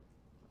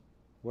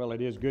Well,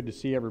 it is good to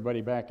see everybody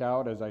back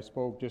out. As I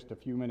spoke just a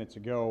few minutes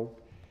ago,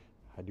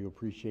 I do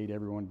appreciate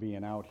everyone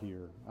being out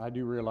here. I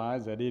do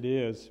realize that it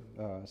is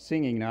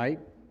singing night.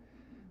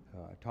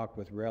 I talked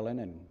with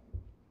Relin and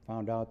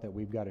found out that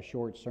we've got a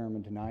short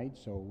sermon tonight,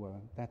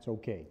 so that's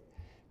okay.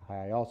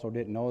 I also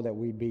didn't know that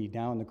we'd be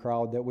down the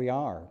crowd that we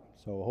are,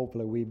 so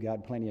hopefully we've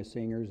got plenty of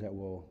singers that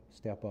will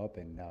step up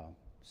and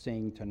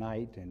sing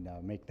tonight and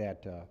make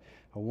that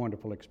a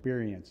wonderful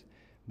experience.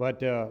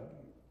 But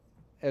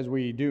as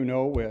we do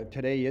know,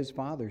 today is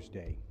Father's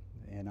Day,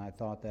 and I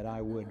thought that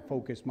I would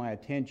focus my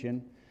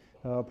attention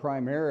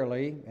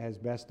primarily, as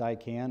best I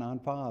can, on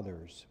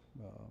fathers.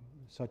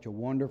 Such a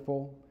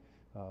wonderful,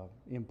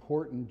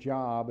 important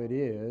job it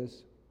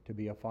is to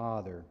be a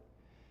father.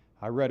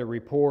 I read a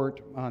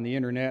report on the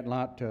internet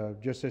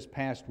just this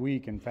past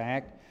week, in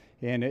fact,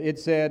 and it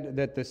said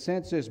that the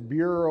Census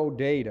Bureau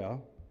data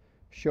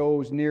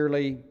shows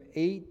nearly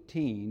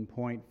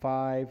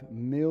 18.5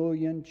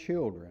 million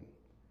children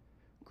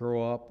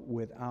grow up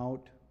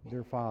without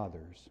their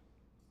fathers.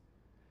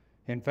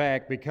 In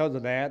fact, because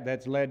of that,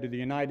 that's led to the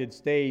United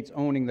States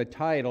owning the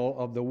title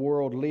of the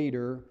world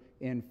leader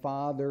in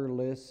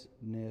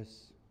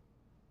fatherlessness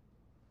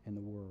in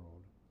the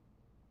world.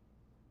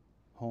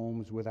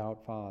 Homes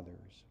without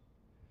fathers.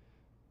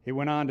 He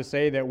went on to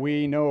say that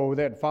we know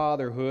that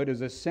fatherhood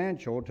is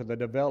essential to the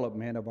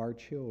development of our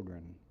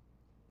children.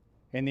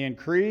 And the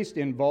increased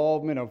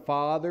involvement of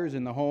fathers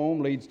in the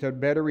home leads to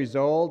better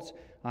results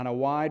on a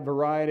wide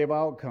variety of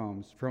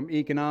outcomes, from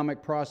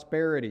economic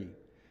prosperity,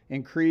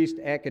 increased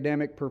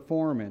academic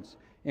performance,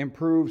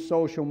 improved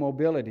social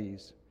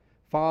mobilities.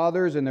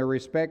 Fathers in their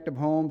respective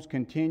homes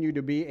continue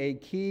to be a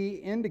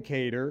key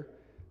indicator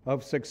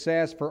of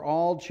success for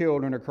all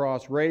children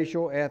across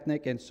racial,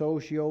 ethnic, and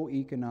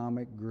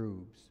socio-economic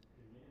groups.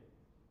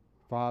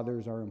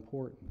 Fathers are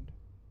important.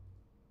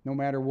 No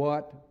matter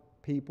what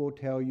people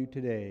tell you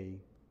today,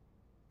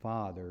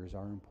 fathers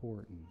are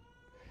important.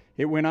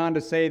 It went on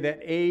to say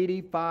that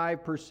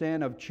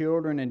 85% of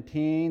children and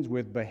teens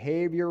with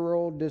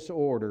behavioral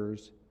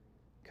disorders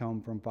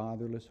come from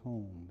fatherless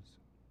homes.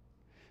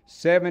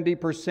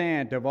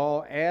 70% of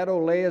all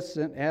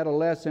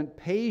adolescent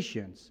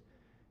patients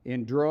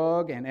in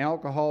drug and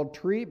alcohol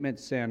treatment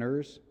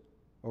centers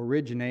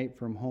originate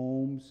from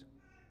homes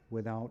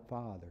without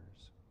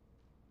fathers.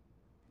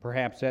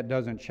 Perhaps that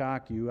doesn't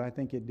shock you. I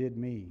think it did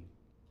me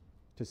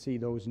to see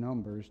those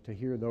numbers, to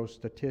hear those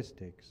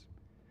statistics.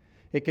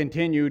 It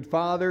continued,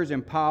 fathers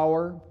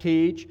empower,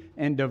 teach,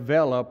 and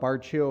develop our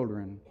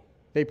children.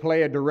 They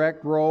play a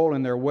direct role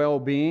in their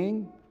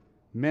well-being,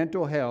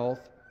 mental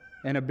health,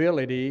 and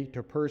ability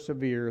to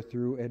persevere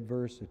through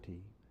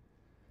adversity.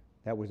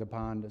 That was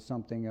upon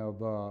something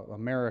of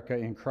America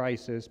in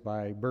Crisis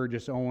by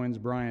Burgess Owens,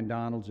 Brian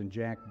Donalds, and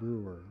Jack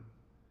Brewer.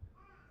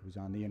 It was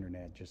on the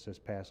internet just this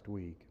past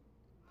week.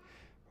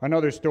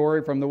 Another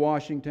story from the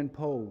Washington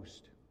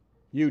Post.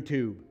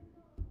 YouTube.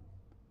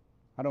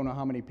 I don't know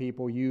how many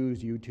people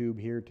use YouTube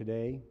here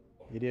today.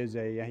 It is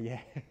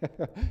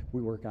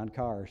we work on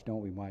cars,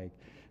 don't we, Mike?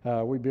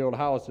 We build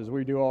houses.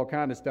 We do all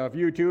kinds of stuff.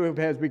 YouTube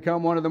has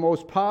become one of the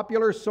most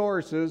popular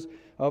sources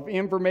of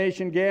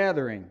information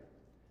gathering.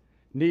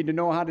 Need to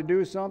know how to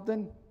do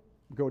something?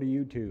 Go to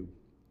YouTube.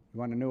 You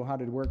want to know how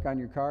to work on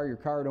your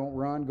car don't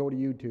run? Go to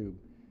YouTube.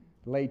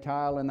 Lay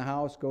tile in the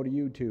house? Go to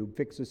YouTube.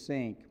 Fix a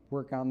sink.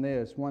 Work on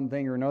this, one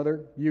thing or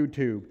another?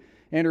 YouTube.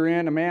 Enter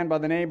in a man by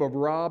the name of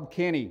Rob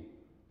Kinney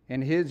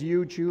and his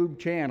YouTube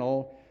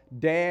channel,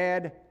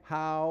 Dad,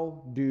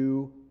 How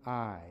Do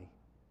I?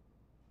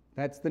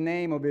 That's the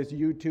name of his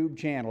YouTube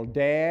channel,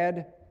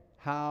 Dad,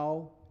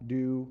 How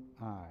Do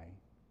I?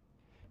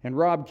 And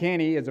Rob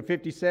Kinney is a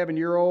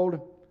 57-year-old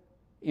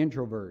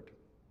introvert.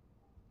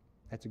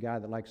 That's a guy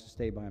that likes to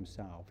stay by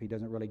himself. He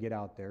doesn't really get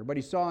out there. But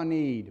he saw a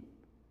need.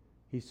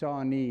 He saw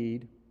a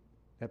need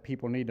that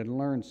people needed to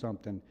learn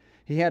something.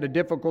 He had a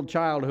difficult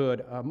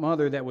childhood, a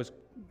mother that was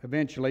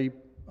eventually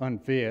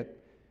unfit.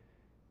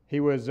 He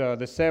was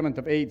the seventh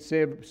of 8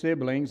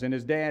 siblings, and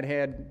his dad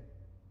had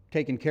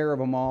taken care of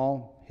them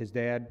all. His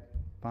dad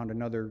found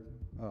another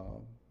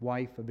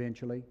wife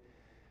eventually.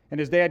 And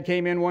his dad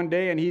came in one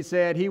day and he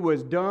said he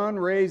was done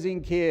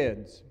raising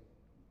kids.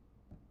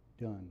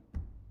 Done.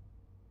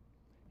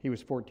 He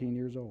was 14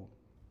 years old.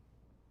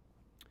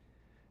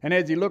 And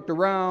as he looked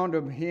around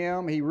of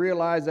him, he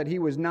realized that he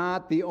was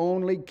not the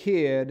only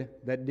kid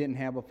that didn't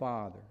have a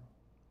father.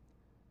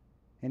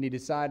 And he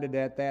decided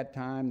at that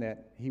time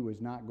that he was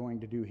not going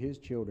to do his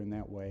children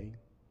that way,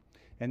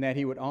 and that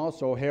he would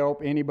also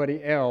help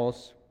anybody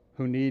else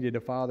who needed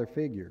a father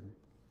figure.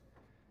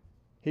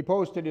 He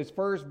posted his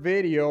first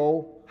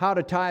video, How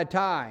to Tie a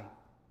Tie.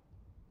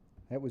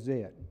 That was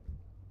it.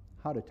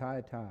 How to tie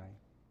a tie.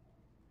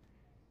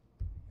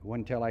 It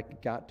wasn't until I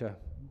got to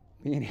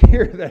being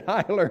here that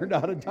I learned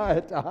how to tie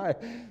a tie.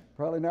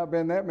 Probably not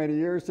been that many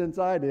years since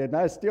I did, and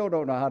I still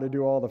don't know how to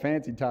do all the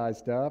fancy tie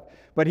stuff.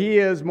 But he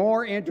is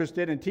more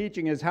interested in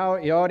teaching his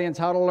audience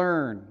how to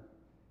learn.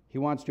 He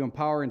wants to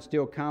empower and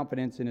instill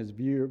confidence in his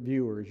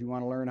viewers. You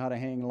want to learn how to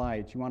hang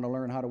lights. You want to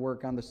learn how to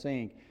work on the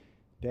sink.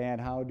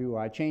 Dad, how do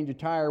I change a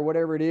tire,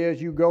 whatever it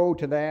is, you go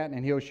to that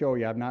and he'll show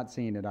you. I've not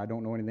seen it. I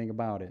don't know anything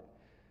about it.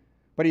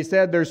 But he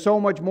said there's so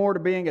much more to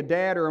being a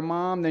dad or a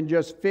mom than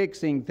just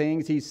fixing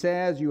things. He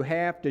says you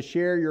have to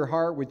share your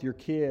heart with your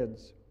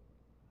kids.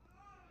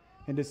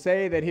 And to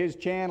say that his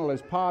channel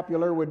is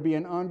popular would be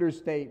an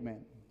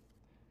understatement.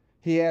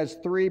 He has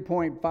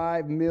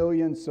 3.5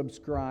 million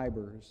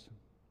subscribers.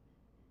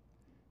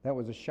 That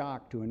was a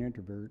shock to an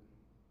introvert.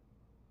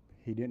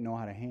 He didn't know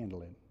how to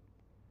handle it.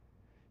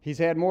 He's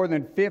had more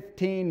than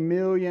 15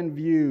 million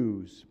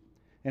views.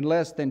 In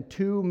less than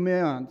 2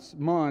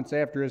 months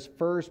after his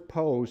first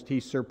post, he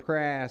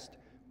surpassed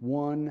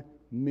 1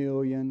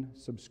 million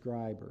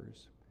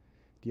subscribers.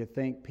 Do you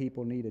think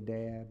people need a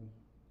dad?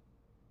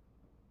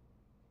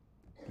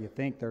 Do you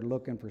think they're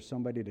looking for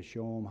somebody to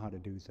show them how to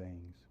do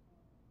things?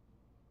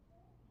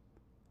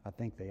 I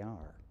think they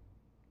are.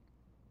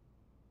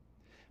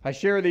 I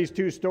share these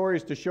two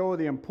stories to show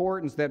the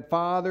importance that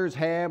fathers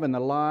have in the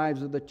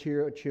lives of the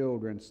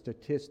children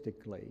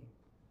statistically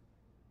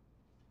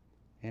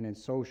and in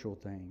social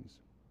things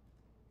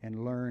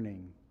and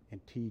learning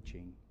and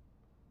teaching.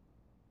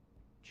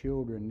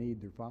 Children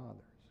need their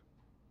fathers.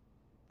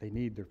 They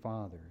need their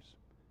fathers.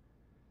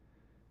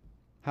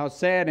 How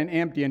sad and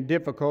empty and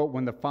difficult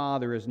when the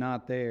father is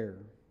not there.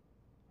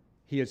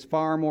 He is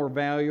far more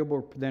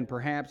valuable than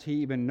perhaps he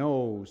even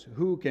knows.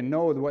 Who can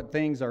know what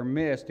things are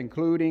missed,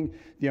 including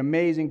the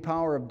amazing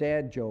power of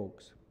dad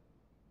jokes?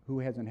 Who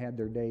hasn't had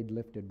their day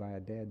lifted by a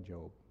dad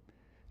joke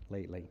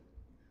lately?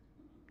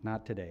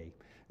 Not today.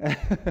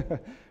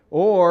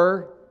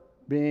 Or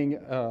being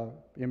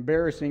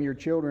embarrassing your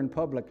children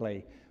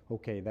publicly.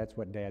 Okay, that's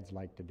what dads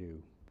like to do.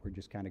 We're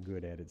just kind of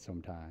good at it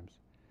sometimes.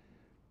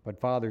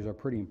 But fathers are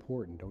pretty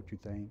important, don't you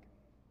think?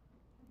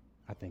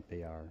 I think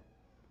they are.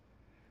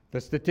 The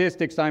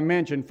statistics I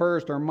mentioned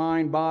first are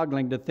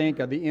mind-boggling to think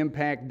of the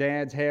impact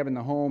dads have in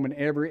the home in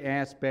every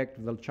aspect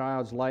of the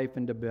child's life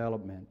and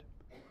development.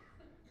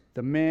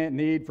 The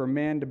need for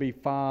men to be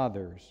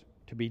fathers,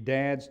 to be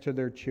dads to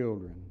their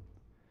children,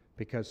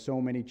 because so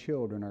many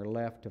children are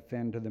left to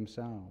fend to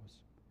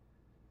themselves.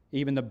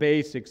 Even the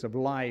basics of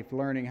life,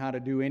 learning how to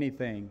do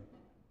anything,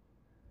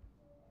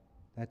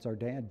 that's our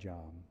dad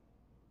job.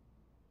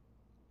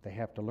 They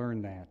have to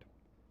learn that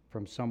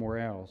from somewhere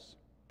else.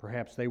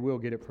 Perhaps they will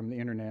get it from the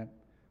internet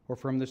or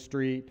from the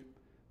street.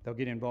 They'll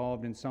get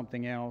involved in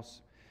something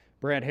else.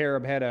 Brad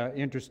Harrop had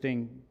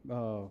interesting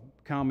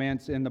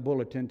comments in the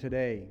bulletin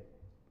today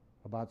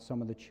about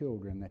some of the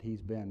children that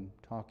he's been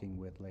talking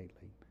with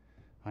lately.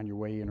 On your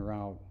way in or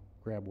out,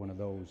 grab one of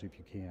those if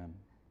you can.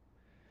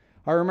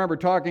 I remember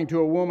talking to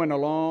a woman a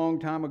long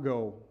time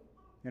ago,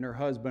 and her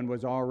husband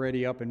was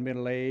already up in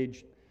middle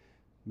age,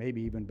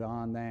 maybe even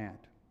beyond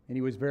that. And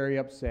he was very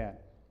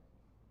upset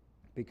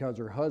because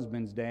her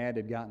husband's dad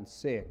had gotten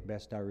sick,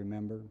 best I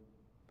remember,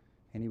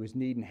 and he was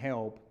needing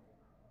help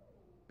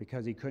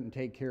because he couldn't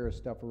take care of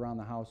stuff around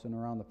the house and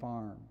around the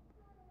farm.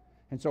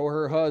 And so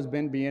her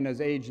husband, being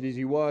as aged as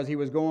he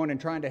was going and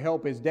trying to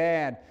help his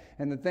dad.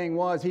 And the thing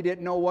was, he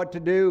didn't know what to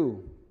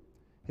do.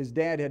 His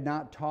dad had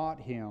not taught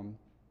him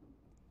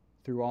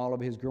through all of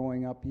his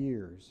growing up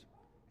years.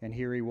 And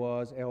here he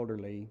was,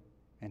 elderly,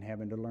 and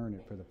having to learn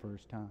it for the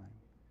first time.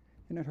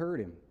 And it hurt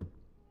him.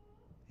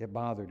 It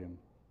bothered him.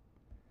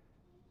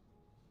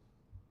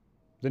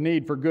 The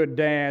need for good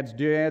dads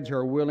who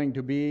are willing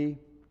to be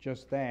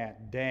just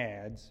that,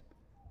 dads,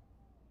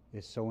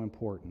 is so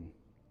important.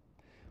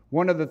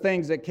 One of the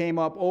things that came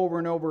up over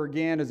and over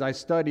again as I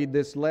studied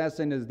this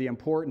lesson is the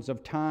importance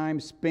of time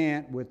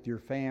spent with your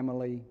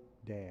family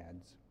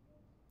dads,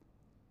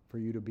 for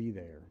you to be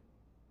there.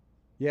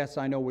 Yes,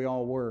 I know we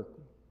all work.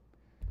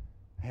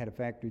 I had a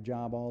factory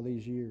job all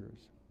these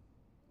years.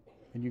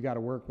 And you got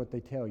to work what they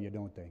tell you,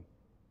 don't they?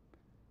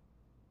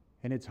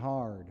 And it's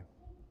hard.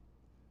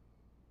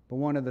 But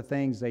one of the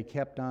things they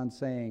kept on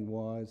saying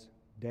was,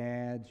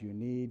 dads, you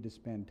need to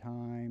spend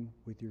time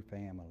with your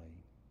family.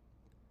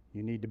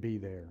 You need to be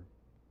there.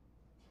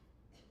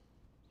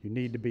 You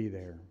need to be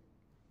there.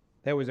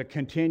 That was a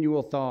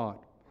continual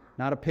thought,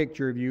 not a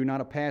picture of you, not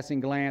a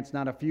passing glance,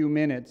 not a few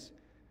minutes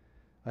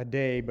a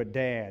day, but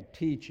dad,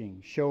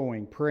 teaching,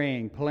 showing,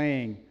 praying,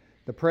 playing.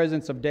 The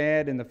presence of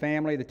dad in the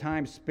family, the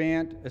time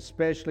spent,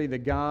 especially the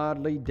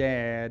godly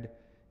dad,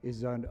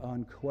 is an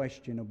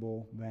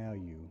unquestionable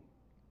value.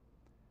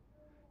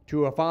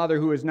 To a father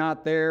who is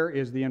not there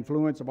is the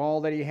influence of all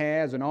that he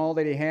has, and all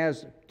that he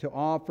has to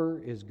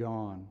offer is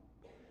gone.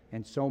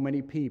 And so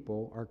many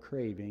people are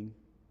craving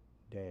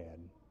dad.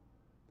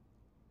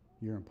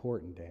 You're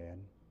important, Dad.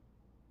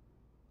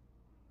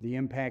 The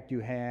impact you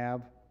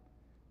have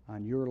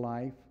on your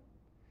life,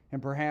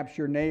 and perhaps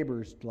your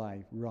neighbor's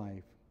life,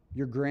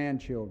 your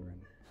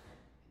grandchildren.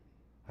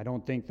 I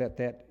don't think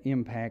that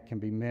impact can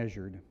be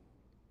measured.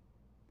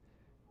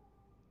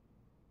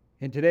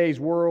 In today's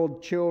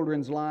world,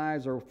 children's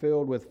lives are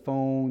filled with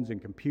phones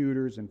and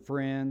computers and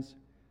friends,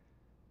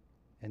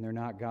 and they're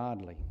not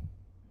godly.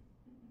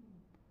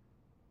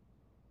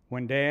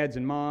 When dads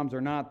and moms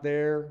are not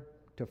there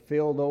to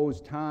fill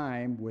those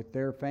time with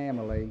their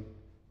family,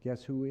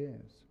 guess who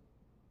is?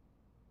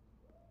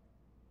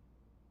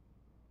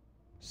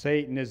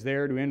 Satan is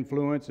there to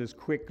influence as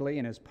quickly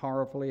and as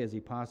powerfully as he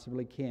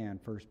possibly can,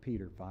 1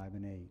 Peter 5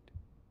 and 8.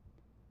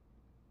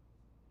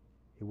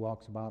 He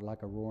walks about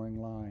like a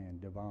roaring lion,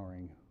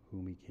 devouring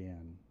whom he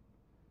can.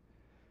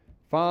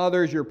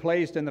 Fathers, you're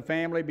placed in the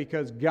family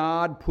because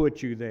God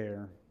put you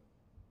there.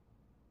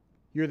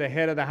 You're the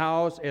head of the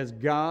house as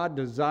God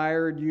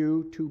desired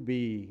you to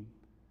be.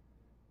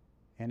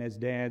 And as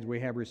dads, we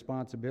have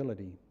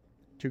responsibility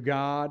to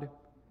God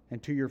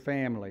and to your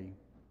family.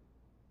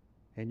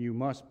 And you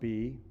must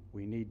be,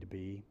 we need to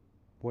be,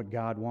 what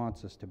God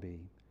wants us to be.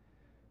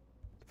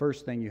 The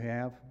first thing you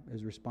have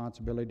is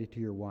responsibility to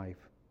your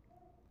wife.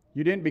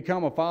 You didn't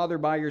become a father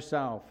by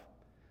yourself.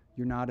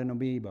 You're not an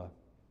amoeba.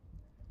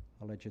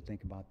 I'll let you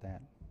think about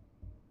that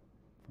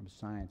from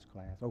science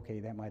class. Okay,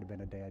 that might have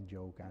been a dad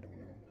joke. I don't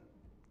know.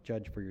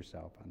 Judge for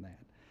yourself on that.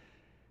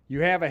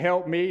 You have a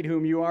helpmeet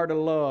whom you are to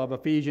love,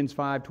 Ephesians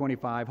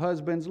 5:25.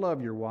 Husbands,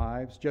 love your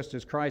wives, just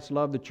as Christ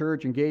loved the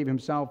church and gave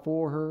himself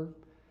for her.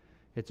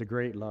 It's a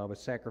great love, a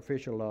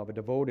sacrificial love, a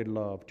devoted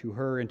love to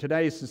her. In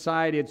today's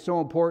society, it's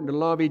so important to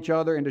love each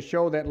other and to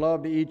show that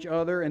love to each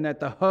other, and that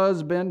the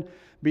husband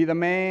be the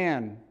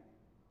man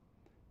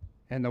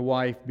and the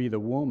wife be the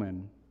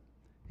woman,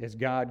 as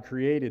God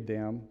created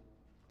them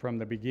from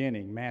the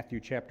beginning. Matthew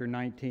chapter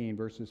 19,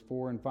 verses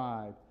 4 and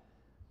 5.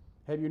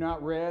 Have you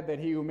not read that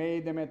he who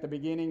made them at the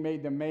beginning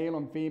made them male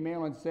and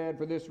female, and said,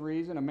 for this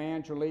reason a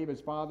man shall leave his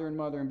father and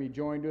mother and be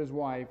joined to his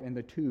wife, and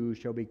the two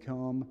shall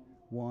become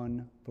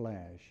one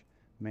flesh.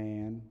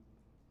 Man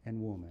and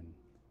woman,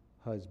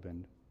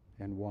 husband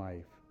and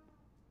wife.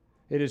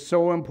 It is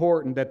so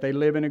important that they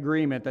live in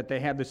agreement, that they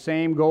have the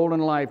same goal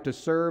in life to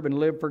serve and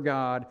live for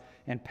God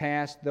and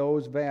pass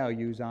those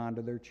values on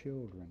to their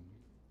children.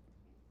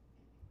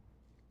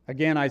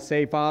 Again, I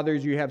say,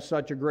 fathers, you have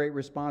such a great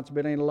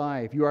responsibility in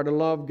life. You are to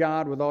love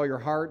God with all your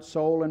heart,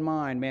 soul, and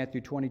mind, Matthew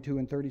 22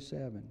 and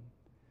 37.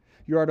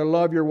 You are to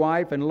love your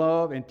wife and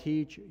love and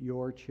teach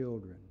your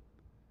children.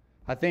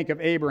 I think of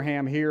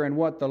Abraham here and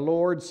what the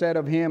Lord said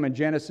of him in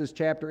Genesis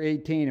chapter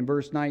 18 and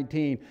verse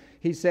 19.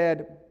 He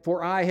said,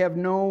 for I have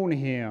known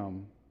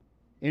him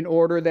in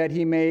order that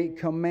he may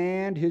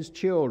command his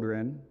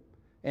children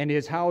and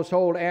his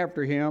household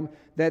after him,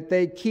 that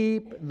they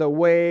keep the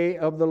way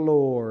of the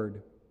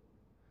Lord,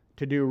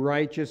 to do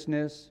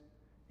righteousness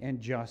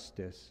and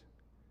justice,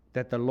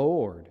 that the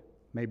Lord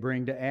may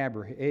bring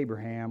to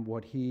Abraham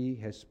what he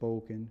has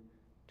spoken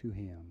to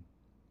him.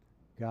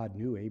 God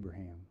knew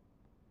Abraham.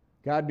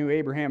 God knew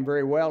Abraham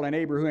very well, and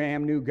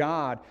Abraham knew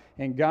God.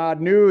 And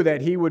God knew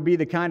that he would be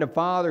the kind of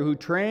father who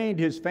trained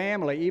his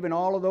family, even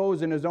all of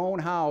those in his own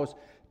house,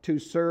 to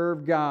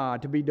serve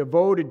God, to be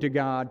devoted to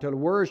God, to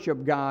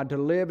worship God, to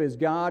live as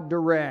God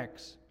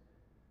directs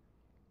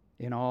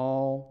in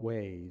all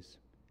ways,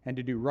 and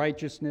to do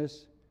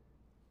righteousness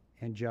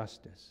and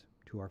justice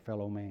to our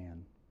fellow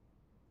man,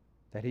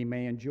 that he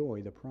may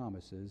enjoy the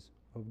promises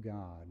of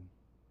God.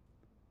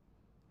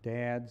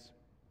 Dads,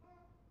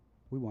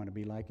 we want to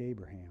be like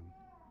Abraham.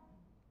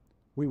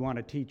 We want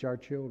to teach our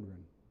children.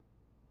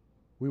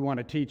 We want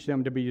to teach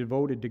them to be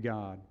devoted to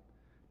God,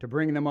 to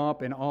bring them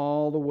up in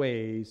all the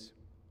ways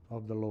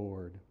of the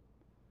Lord.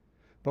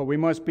 But we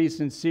must be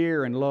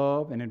sincere in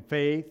love and in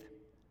faith,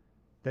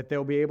 that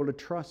they'll be able to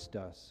trust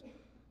us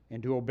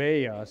and to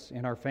obey us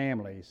in our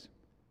families,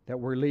 that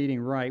we're leading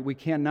right. We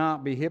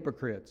cannot be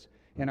hypocrites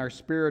in our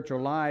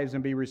spiritual lives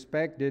and be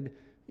respected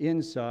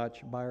in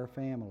such by our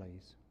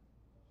families.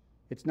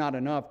 It's not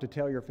enough to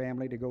tell your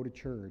family to go to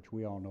church.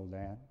 We all know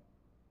that.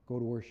 Go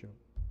to worship.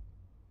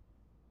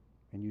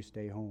 And you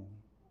stay home.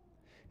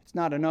 It's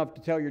not enough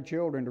to tell your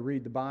children to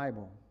read the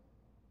Bible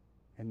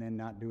and then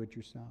not do it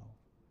yourself.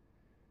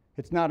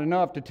 It's not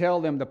enough to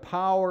tell them the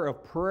power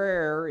of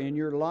prayer in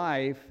your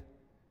life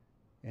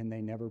and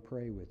they never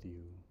pray with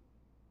you.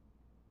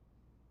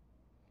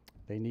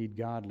 They need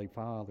godly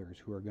fathers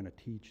who are going to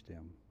teach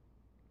them.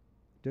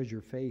 Does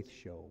your faith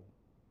show?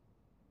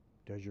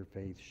 Does your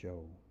faith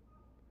show?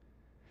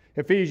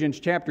 Ephesians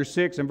chapter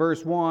 6 and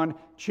verse 1,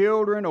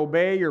 children,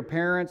 obey your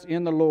parents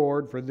in the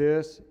Lord, for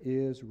this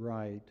is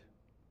right.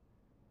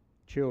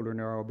 Children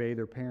are to obey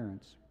their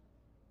parents,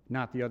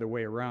 not the other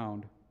way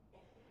around.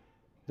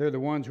 They're the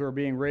ones who are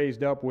being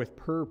raised up with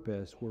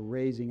purpose. We're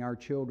raising our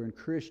children.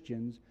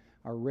 Christians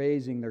are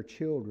raising their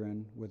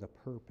children with a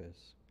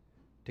purpose,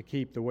 to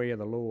keep the way of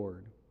the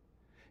Lord.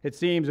 It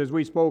seems, as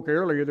we spoke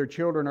earlier, their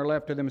children are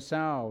left to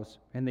themselves,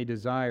 and they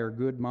desire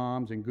good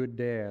moms and good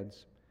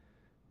dads.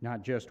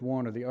 Not just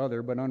one or the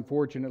other, but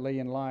unfortunately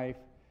in life,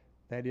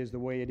 that is the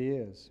way it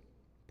is.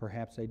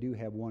 Perhaps they do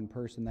have one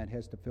person that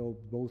has to fill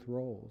both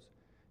roles.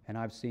 And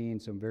I've seen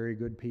some very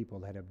good people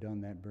that have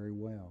done that very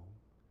well.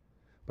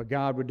 But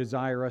God would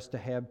desire us to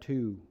have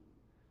two,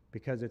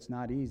 because it's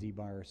not easy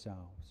by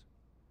ourselves.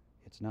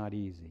 It's not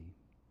easy.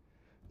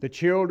 The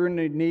children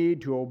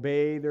need to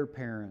obey their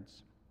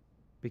parents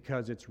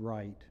because it's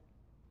right.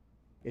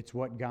 It's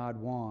what God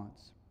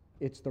wants.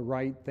 It's the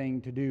right thing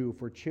to do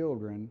for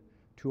children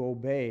to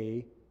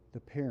obey the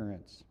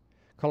parents.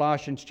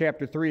 Colossians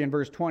chapter 3 and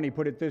verse 20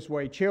 put it this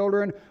way,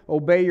 "Children,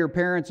 obey your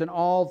parents in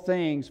all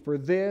things, for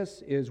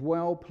this is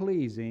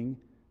well-pleasing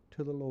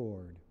to the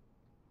Lord."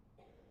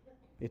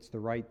 It's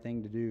the right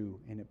thing to do,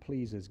 and it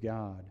pleases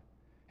God.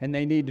 And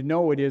they need to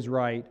know it is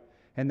right,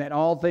 and that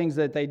all things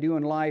that they do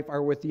in life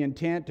are with the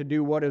intent to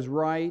do what is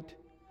right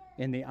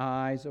in the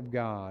eyes of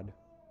God.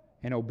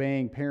 And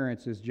obeying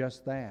parents is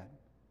just that.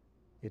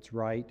 It's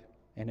right,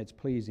 and it's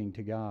pleasing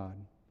to God.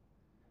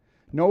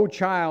 No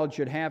child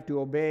should have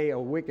to obey a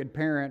wicked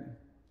parent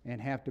and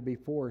have to be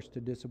forced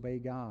to disobey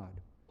God.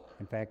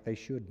 In fact, they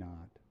should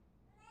not.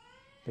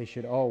 They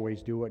should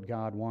always do what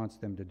God wants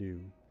them to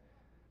do.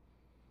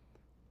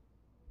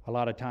 A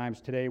lot of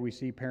times today we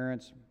see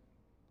parents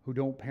who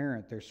don't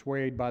parent. They're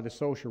swayed by the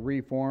social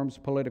reforms,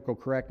 political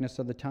correctness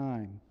of the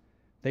time.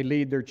 They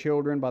lead their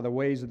children by the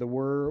ways of the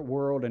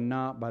world and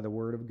not by the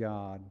Word of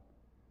God.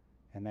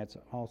 And that's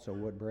also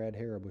what Brad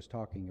Harrod was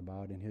talking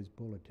about in his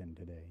bulletin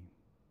today.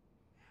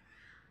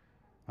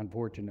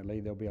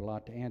 Unfortunately, there'll be a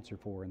lot to answer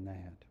for in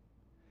that.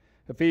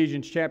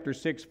 Ephesians chapter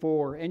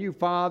 6:4, "And you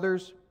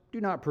fathers, do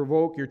not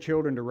provoke your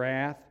children to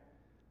wrath,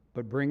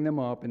 but bring them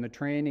up in the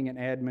training and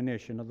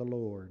admonition of the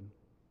Lord."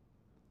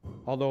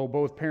 Although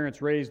both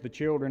parents raise the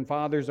children,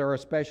 fathers are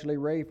especially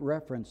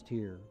referenced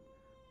here.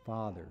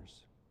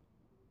 Fathers.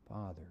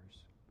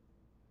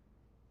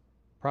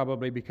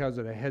 Probably because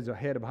of the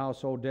head of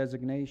household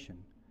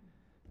designation.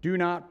 Do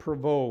not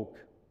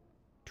provoke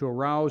to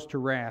arouse to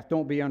wrath.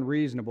 Don't be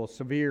unreasonable,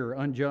 severe,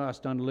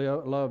 unjust,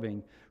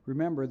 unloving.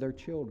 Remember, they're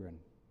children.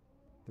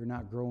 They're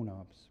not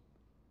grown-ups.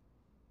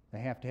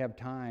 They have to have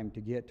time to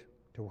get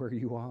to where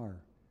you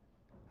are.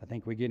 I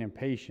think we get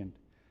impatient.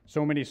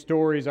 So many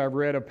stories I've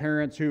read of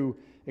parents who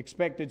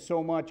expected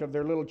so much of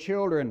their little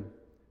children.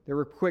 They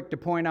were quick to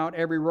point out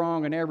every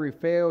wrong and every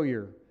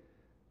failure.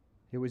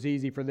 It was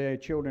easy for their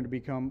children to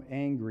become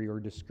angry or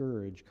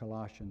discouraged.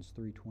 Colossians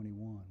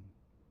 3:21.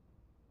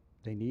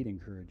 They need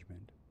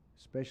encouragement,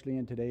 especially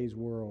in today's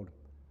world.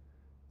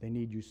 They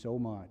need you so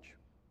much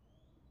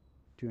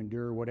to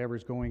endure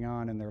whatever's going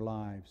on in their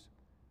lives.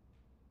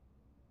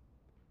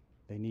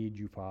 They need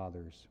you,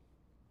 fathers.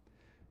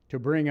 To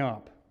bring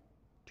up.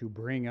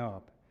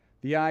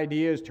 The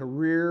idea is to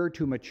rear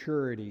to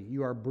maturity.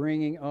 You are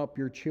bringing up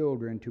your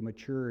children to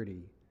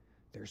maturity.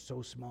 They're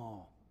so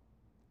small.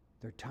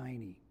 They're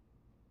tiny.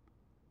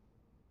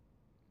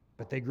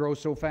 But they grow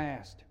so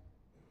fast.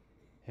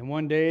 And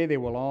one day they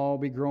will all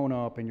be grown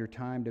up, and your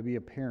time to be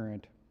a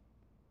parent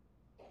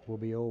will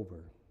be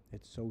over.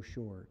 It's so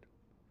short.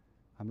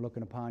 I'm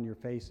looking upon your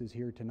faces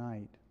here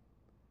tonight.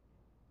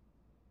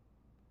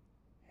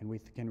 And we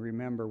can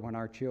remember when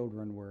our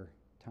children were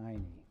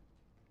tiny.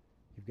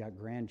 You've got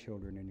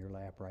grandchildren in your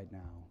lap right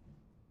now,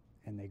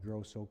 and they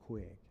grow so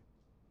quick.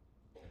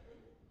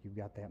 You've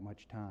got that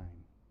much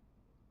time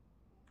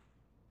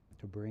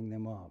to bring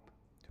them up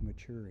to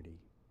maturity.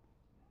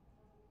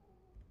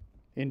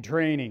 In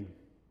training,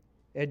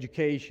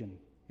 education,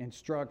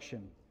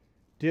 instruction,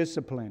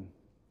 discipline,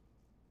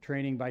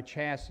 training by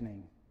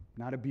chastening,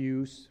 not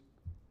abuse,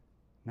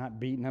 not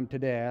beating them to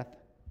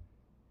death,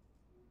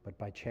 but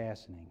by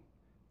chastening.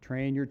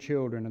 Train your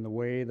children in the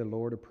way the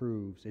Lord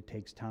approves. It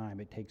takes time.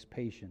 It takes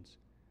patience.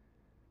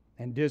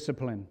 And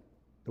discipline.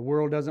 The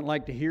world doesn't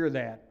like to hear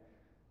that.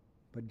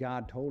 But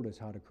God told us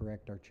how to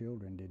correct our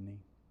children, didn't He?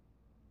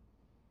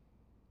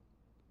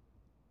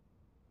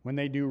 When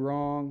they do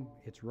wrong,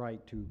 it's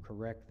right to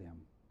correct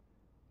them.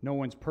 No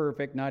one's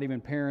perfect, not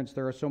even parents.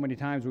 There are so many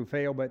times we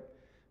fail, but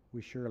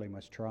we surely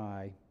must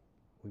try.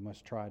 We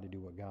must try to do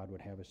what God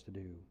would have us to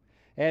do.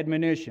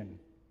 Admonition.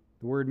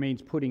 The word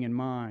means putting in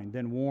mind,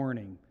 then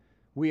warning.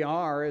 We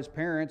are, as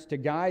parents, to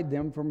guide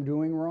them from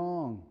doing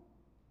wrong,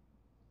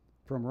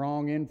 from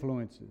wrong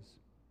influences,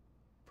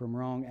 from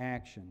wrong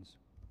actions.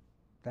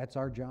 That's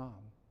our job.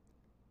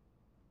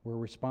 We're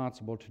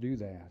responsible to do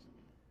that.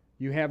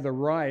 You have the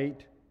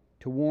right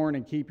to warn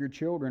and keep your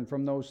children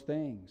from those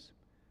things.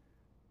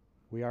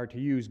 We are to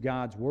use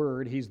God's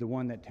word. He's the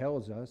one that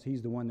tells us.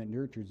 He's the one that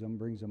nurtures them,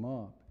 brings them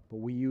up. But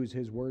we use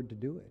His word to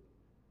do it.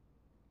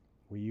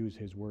 We use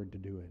His word to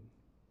do it.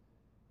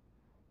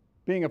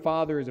 Being a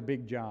father is a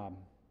big job.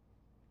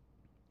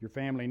 Your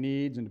family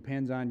needs and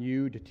depends on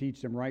you to teach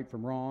them right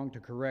from wrong, to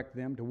correct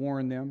them, to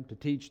warn them, to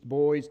teach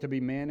boys to be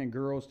men and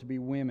girls to be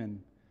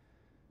women,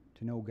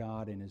 to know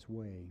God and His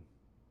way.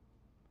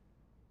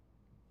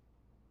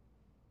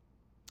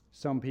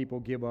 Some people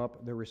give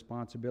up their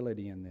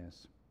responsibility in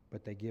this,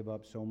 but they give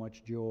up so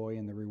much joy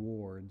and the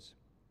rewards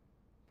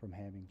from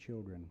having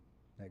children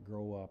that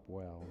grow up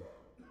well.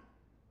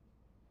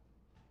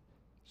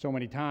 So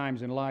many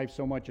times in life,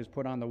 so much is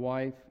put on the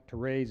wife to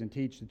raise and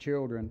teach the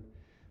children,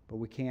 but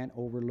we can't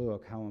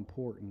overlook how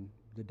important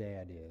the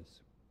dad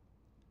is.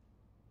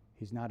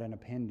 He's not an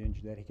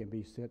appendage that he can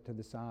be set to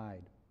the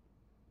side.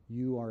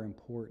 You are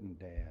important,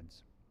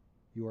 dads.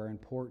 You are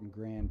important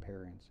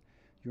grandparents.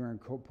 You are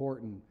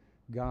important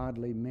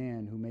godly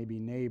men who may be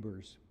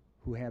neighbors,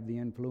 who have the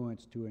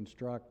influence to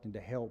instruct and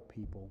to help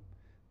people.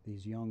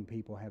 These young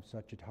people have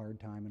such a hard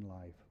time in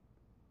life.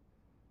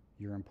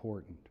 You're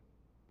important.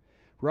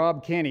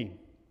 Rob Kenny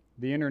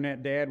The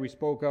internet dad we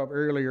spoke of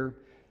earlier,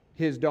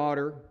 his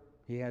daughter,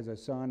 he has a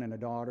son and a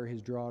daughter,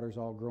 his daughter's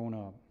all grown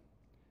up.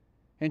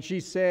 And she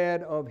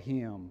said of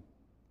him,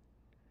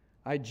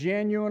 I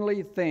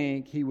genuinely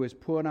think he was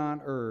put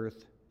on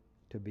earth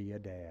to be a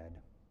dad.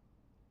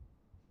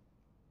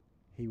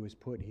 He was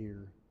put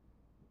here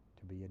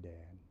to be a dad.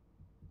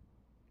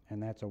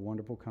 And that's a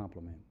wonderful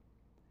compliment.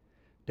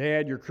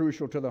 Dad, you're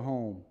crucial to the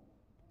home.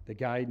 The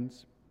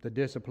guidance, the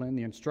discipline,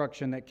 the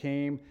instruction that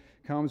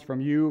comes from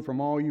you, from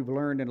all you've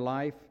learned in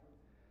life,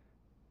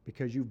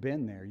 because you've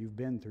been there, you've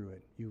been through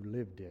it, you've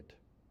lived it.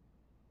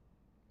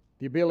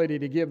 The ability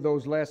to give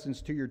those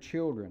lessons to your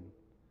children.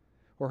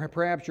 Or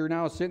perhaps you're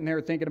now sitting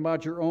there thinking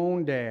about your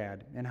own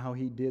dad and how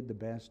he did the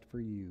best for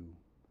you.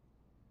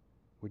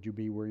 Would you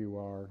be where you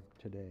are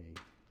today?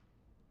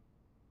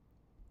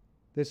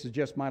 This is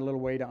just my little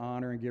way to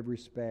honor and give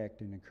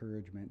respect and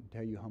encouragement and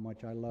tell you how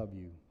much I love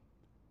you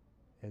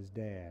as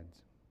dads.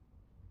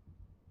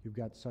 You've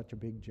got such a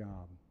big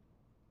job.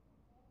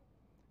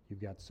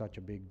 You've got such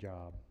a big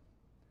job.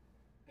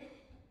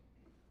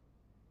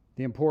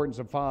 The importance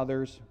of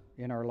fathers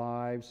in our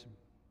lives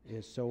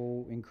is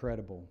so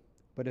incredible,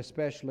 but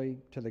especially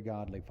to the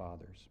godly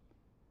fathers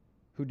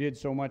who did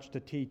so much to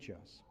teach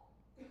us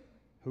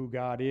who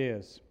God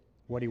is,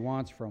 what He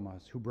wants from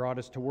us, who brought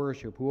us to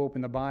worship, who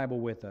opened the Bible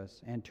with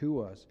us and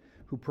to us,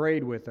 who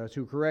prayed with us,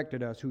 who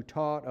corrected us, who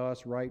taught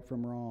us right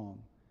from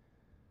wrong.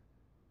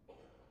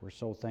 We're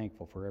so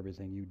thankful for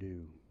everything you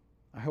do.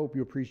 I hope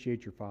you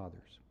appreciate your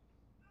fathers,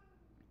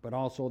 but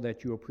also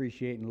that you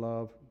appreciate and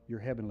love your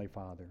Heavenly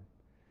Father.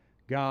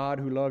 God,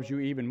 who loves you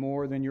even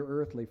more than your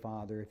earthly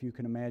father, if you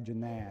can imagine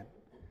that.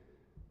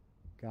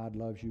 God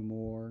loves you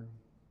more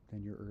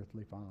than your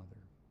earthly father.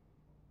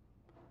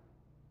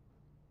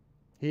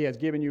 He has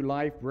given you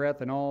life,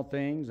 breath, and all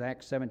things,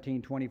 Acts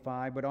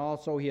 17:25, but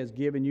also He has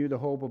given you the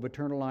hope of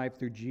eternal life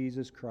through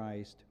Jesus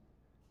Christ,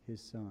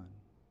 His Son.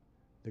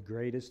 The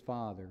greatest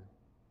Father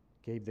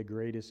gave the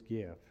greatest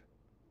gift,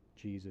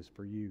 Jesus,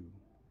 for you,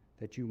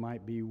 that you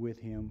might be with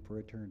Him for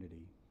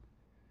eternity.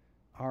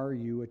 Are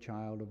you a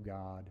child of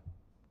God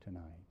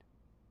tonight?